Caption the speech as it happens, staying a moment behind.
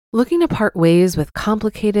Looking to part ways with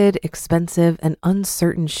complicated, expensive, and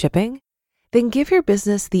uncertain shipping? Then give your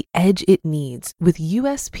business the edge it needs with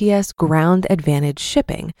USPS Ground Advantage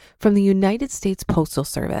shipping from the United States Postal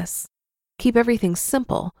Service. Keep everything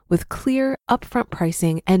simple with clear, upfront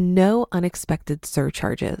pricing and no unexpected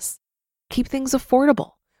surcharges. Keep things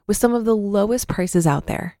affordable with some of the lowest prices out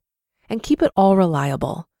there. And keep it all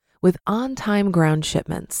reliable with on-time ground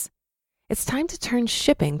shipments. It's time to turn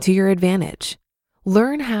shipping to your advantage.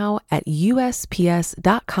 Learn how at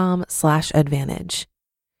USPS.com/advantage.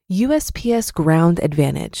 USPS Ground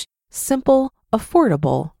Advantage. Simple,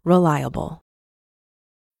 affordable, reliable.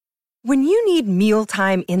 When you need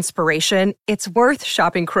mealtime inspiration, it's worth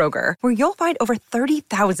shopping Kroger, where you'll find over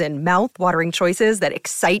 30,000 mouth-watering choices that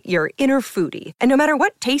excite your inner foodie. And no matter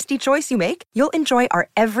what tasty choice you make, you'll enjoy our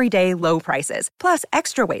everyday low prices, plus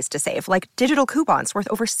extra ways to save, like digital coupons worth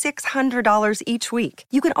over $600 each week.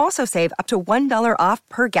 You can also save up to $1 off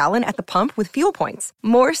per gallon at the pump with fuel points.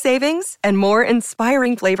 More savings and more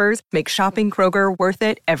inspiring flavors make shopping Kroger worth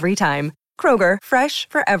it every time. Kroger, fresh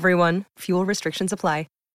for everyone. Fuel restrictions apply.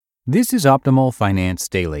 This is Optimal Finance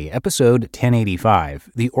Daily, episode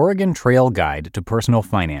 1085, The Oregon Trail Guide to Personal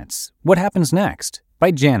Finance. What Happens Next?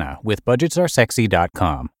 By Jana with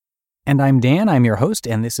BudgetsAreSexy.com. And I'm Dan, I'm your host,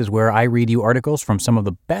 and this is where I read you articles from some of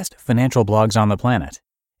the best financial blogs on the planet.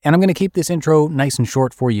 And I'm going to keep this intro nice and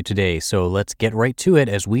short for you today, so let's get right to it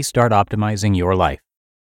as we start optimizing your life.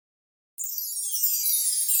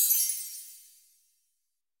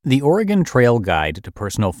 The Oregon Trail Guide to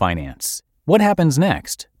Personal Finance. What Happens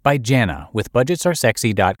Next? By Jana with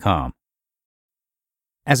BudgetsAreSexy.com.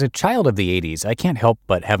 As a child of the 80s, I can't help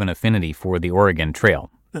but have an affinity for the Oregon Trail.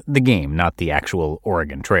 The game, not the actual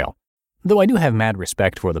Oregon Trail. Though I do have mad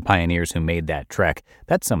respect for the pioneers who made that trek.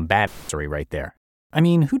 That's some badassery right there. I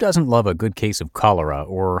mean, who doesn't love a good case of cholera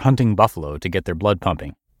or hunting buffalo to get their blood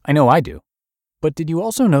pumping? I know I do. But did you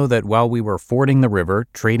also know that while we were fording the river,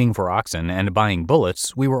 trading for oxen, and buying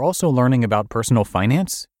bullets, we were also learning about personal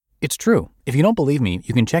finance? It's true. If you don't believe me,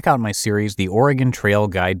 you can check out my series, The Oregon Trail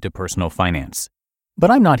Guide to Personal Finance.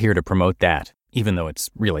 But I'm not here to promote that, even though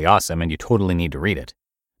it's really awesome and you totally need to read it.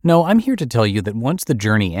 No, I'm here to tell you that once the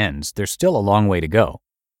journey ends, there's still a long way to go.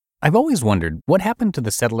 I've always wondered what happened to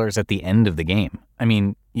the settlers at the end of the game. I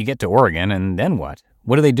mean, you get to Oregon and then what?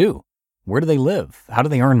 What do they do? Where do they live? How do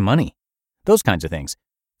they earn money? Those kinds of things.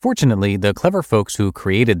 Fortunately, the clever folks who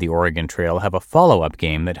created the Oregon Trail have a follow-up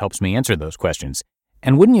game that helps me answer those questions.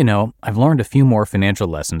 And wouldn't you know, I've learned a few more financial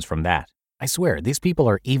lessons from that. I swear, these people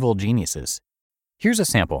are evil geniuses. Here's a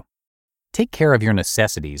sample. Take care of your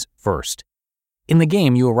necessities first. In the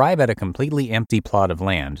game, you arrive at a completely empty plot of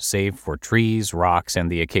land, save for trees, rocks,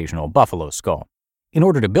 and the occasional buffalo skull. In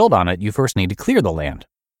order to build on it, you first need to clear the land.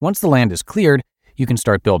 Once the land is cleared, you can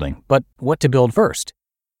start building. But what to build first?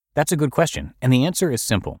 That's a good question, and the answer is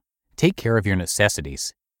simple. Take care of your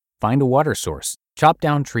necessities. Find a water source, chop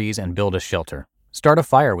down trees, and build a shelter. Start a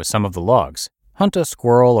fire with some of the logs. Hunt a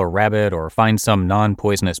squirrel or rabbit or find some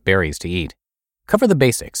non-poisonous berries to eat. Cover the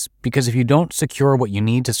basics, because if you don't secure what you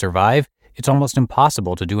need to survive, it's almost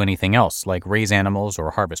impossible to do anything else, like raise animals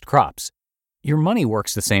or harvest crops. Your money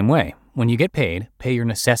works the same way. When you get paid, pay your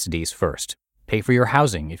necessities first. Pay for your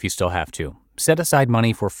housing if you still have to. Set aside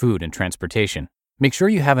money for food and transportation. Make sure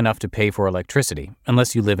you have enough to pay for electricity,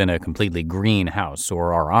 unless you live in a completely green house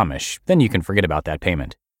or are Amish, then you can forget about that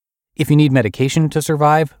payment. If you need medication to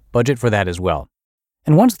survive, budget for that as well.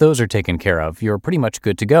 And once those are taken care of, you're pretty much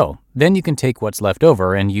good to go. Then you can take what's left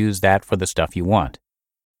over and use that for the stuff you want.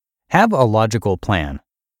 Have a logical plan.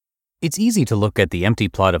 It's easy to look at the empty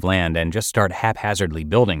plot of land and just start haphazardly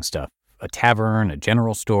building stuff. A tavern, a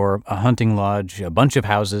general store, a hunting lodge, a bunch of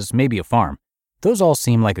houses, maybe a farm. Those all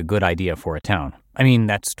seem like a good idea for a town. I mean,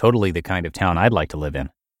 that's totally the kind of town I'd like to live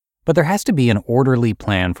in. But there has to be an orderly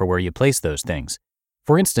plan for where you place those things.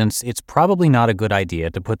 For instance, it's probably not a good idea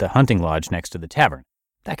to put the hunting lodge next to the tavern.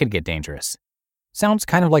 That could get dangerous. Sounds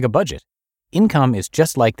kind of like a budget. Income is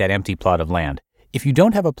just like that empty plot of land. If you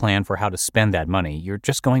don't have a plan for how to spend that money, you're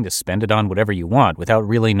just going to spend it on whatever you want without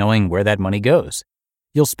really knowing where that money goes.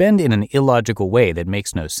 You'll spend in an illogical way that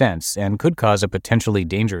makes no sense and could cause a potentially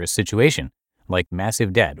dangerous situation, like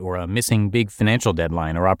massive debt or a missing big financial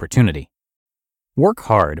deadline or opportunity. Work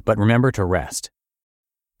hard, but remember to rest.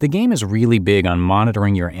 The game is really big on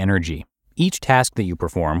monitoring your energy. Each task that you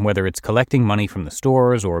perform, whether it's collecting money from the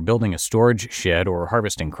stores or building a storage shed or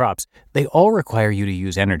harvesting crops, they all require you to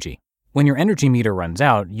use energy. When your energy meter runs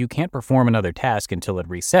out, you can't perform another task until it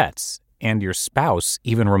resets, and your spouse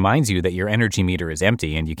even reminds you that your energy meter is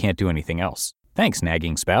empty and you can't do anything else. Thanks,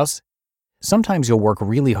 nagging spouse. Sometimes you'll work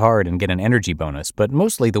really hard and get an energy bonus, but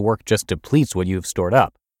mostly the work just depletes what you've stored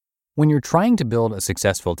up. When you're trying to build a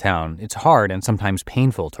successful town, it's hard and sometimes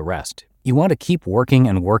painful to rest. You want to keep working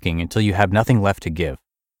and working until you have nothing left to give.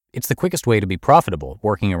 It's the quickest way to be profitable,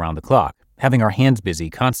 working around the clock, having our hands busy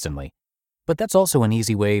constantly. But that's also an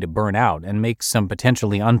easy way to burn out and make some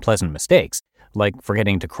potentially unpleasant mistakes, like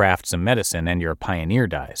forgetting to craft some medicine and your pioneer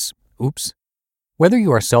dies. Oops. Whether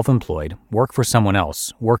you are self-employed, work for someone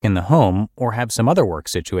else, work in the home, or have some other work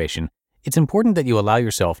situation, it's important that you allow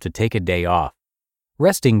yourself to take a day off.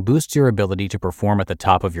 Resting boosts your ability to perform at the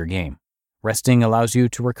top of your game. Resting allows you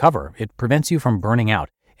to recover, it prevents you from burning out,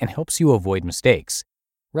 and helps you avoid mistakes.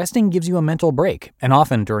 Resting gives you a mental break, and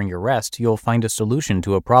often during your rest, you'll find a solution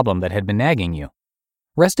to a problem that had been nagging you.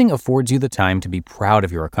 Resting affords you the time to be proud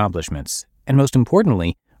of your accomplishments, and most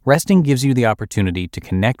importantly, resting gives you the opportunity to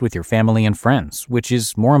connect with your family and friends, which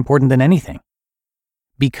is more important than anything.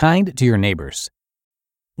 Be kind to your neighbors.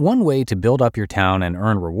 One way to build up your town and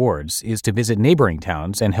earn rewards is to visit neighboring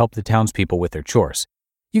towns and help the townspeople with their chores.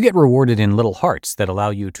 You get rewarded in little hearts that allow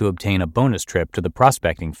you to obtain a bonus trip to the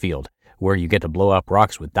prospecting field, where you get to blow up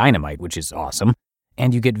rocks with dynamite, which is awesome,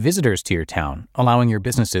 and you get visitors to your town, allowing your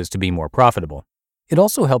businesses to be more profitable. It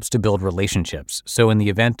also helps to build relationships, so in the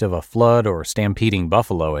event of a flood or stampeding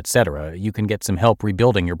buffalo, etc., you can get some help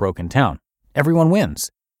rebuilding your broken town. Everyone wins.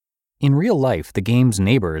 In real life, the game's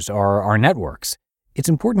neighbors are our networks. It's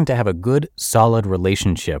important to have a good, solid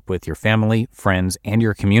relationship with your family, friends, and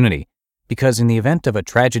your community, because in the event of a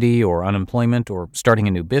tragedy or unemployment or starting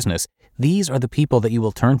a new business, these are the people that you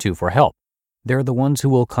will turn to for help. They're the ones who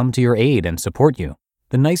will come to your aid and support you.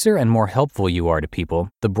 The nicer and more helpful you are to people,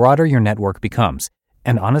 the broader your network becomes.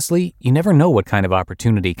 And honestly, you never know what kind of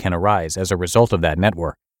opportunity can arise as a result of that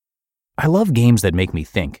network. I love games that make me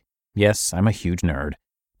think. Yes, I'm a huge nerd.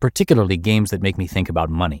 Particularly games that make me think about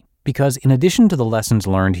money. Because in addition to the lessons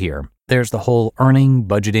learned here, there's the whole earning,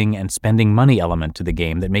 budgeting, and spending money element to the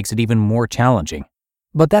game that makes it even more challenging.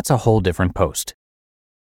 But that's a whole different post.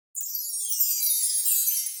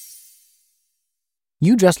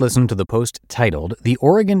 You just listened to the post titled The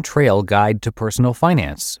Oregon Trail Guide to Personal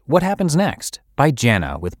Finance. What Happens Next? By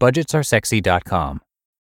Jana with budgetsaresexy.com.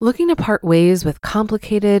 Looking to part ways with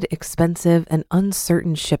complicated, expensive, and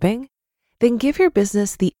uncertain shipping? Then give your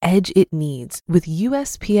business the edge it needs with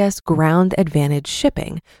USPS Ground Advantage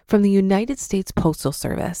shipping from the United States Postal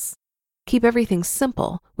Service. Keep everything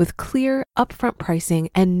simple with clear, upfront pricing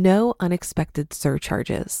and no unexpected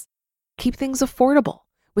surcharges. Keep things affordable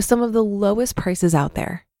with some of the lowest prices out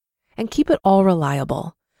there. And keep it all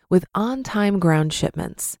reliable with on-time ground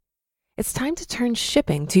shipments. It's time to turn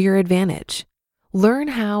shipping to your advantage. Learn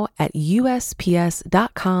how at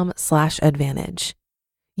USPS.com/advantage.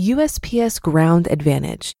 USPS Ground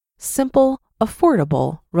Advantage. Simple,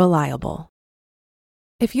 affordable, reliable.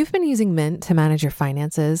 If you've been using Mint to manage your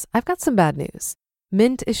finances, I've got some bad news.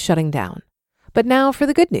 Mint is shutting down. But now for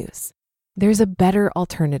the good news. There's a better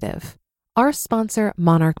alternative. Our sponsor,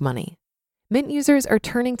 Monarch Money. Mint users are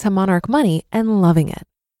turning to Monarch Money and loving it.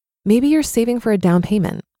 Maybe you're saving for a down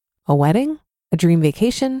payment, a wedding, a dream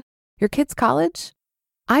vacation, your kid's college.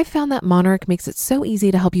 I've found that Monarch makes it so easy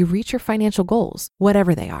to help you reach your financial goals,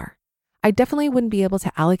 whatever they are. I definitely wouldn't be able to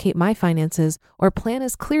allocate my finances or plan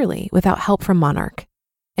as clearly without help from Monarch.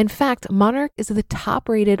 In fact, Monarch is the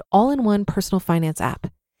top-rated all-in-one personal finance app.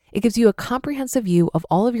 It gives you a comprehensive view of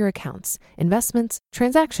all of your accounts, investments,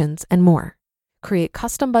 transactions, and more. Create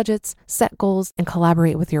custom budgets, set goals, and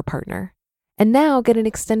collaborate with your partner. And now get an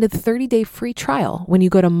extended 30-day free trial when you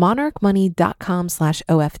go to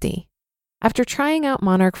monarchmoney.com/OFD. After trying out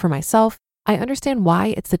Monarch for myself, I understand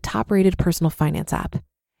why it's the top-rated personal finance app.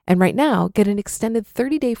 And right now, get an extended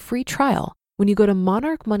 30-day free trial when you go to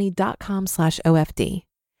monarchmoney.com/OFD.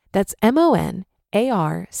 That's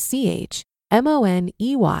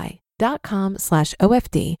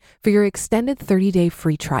monarchmoney.com/OFD for your extended 30-day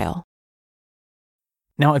free trial.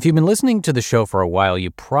 Now, if you've been listening to the show for a while,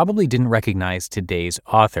 you probably didn't recognize today's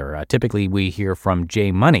author. Typically, we hear from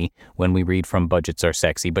Jay Money when we read from Budgets Are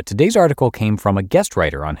Sexy, but today's article came from a guest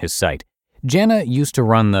writer on his site. Jana used to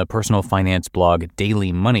run the personal finance blog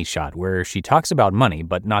Daily Money Shot, where she talks about money,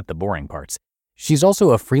 but not the boring parts. She's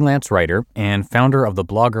also a freelance writer and founder of the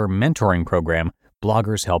blogger mentoring program,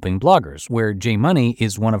 Bloggers Helping Bloggers, where Jay Money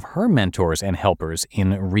is one of her mentors and helpers in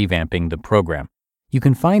revamping the program. You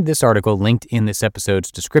can find this article linked in this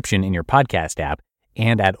episode's description in your podcast app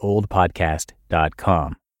and at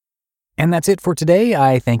oldpodcast.com. And that's it for today.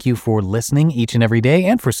 I thank you for listening each and every day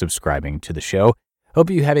and for subscribing to the show. Hope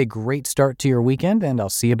you have a great start to your weekend, and I'll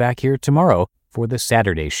see you back here tomorrow for the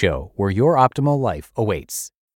Saturday show, where your optimal life awaits.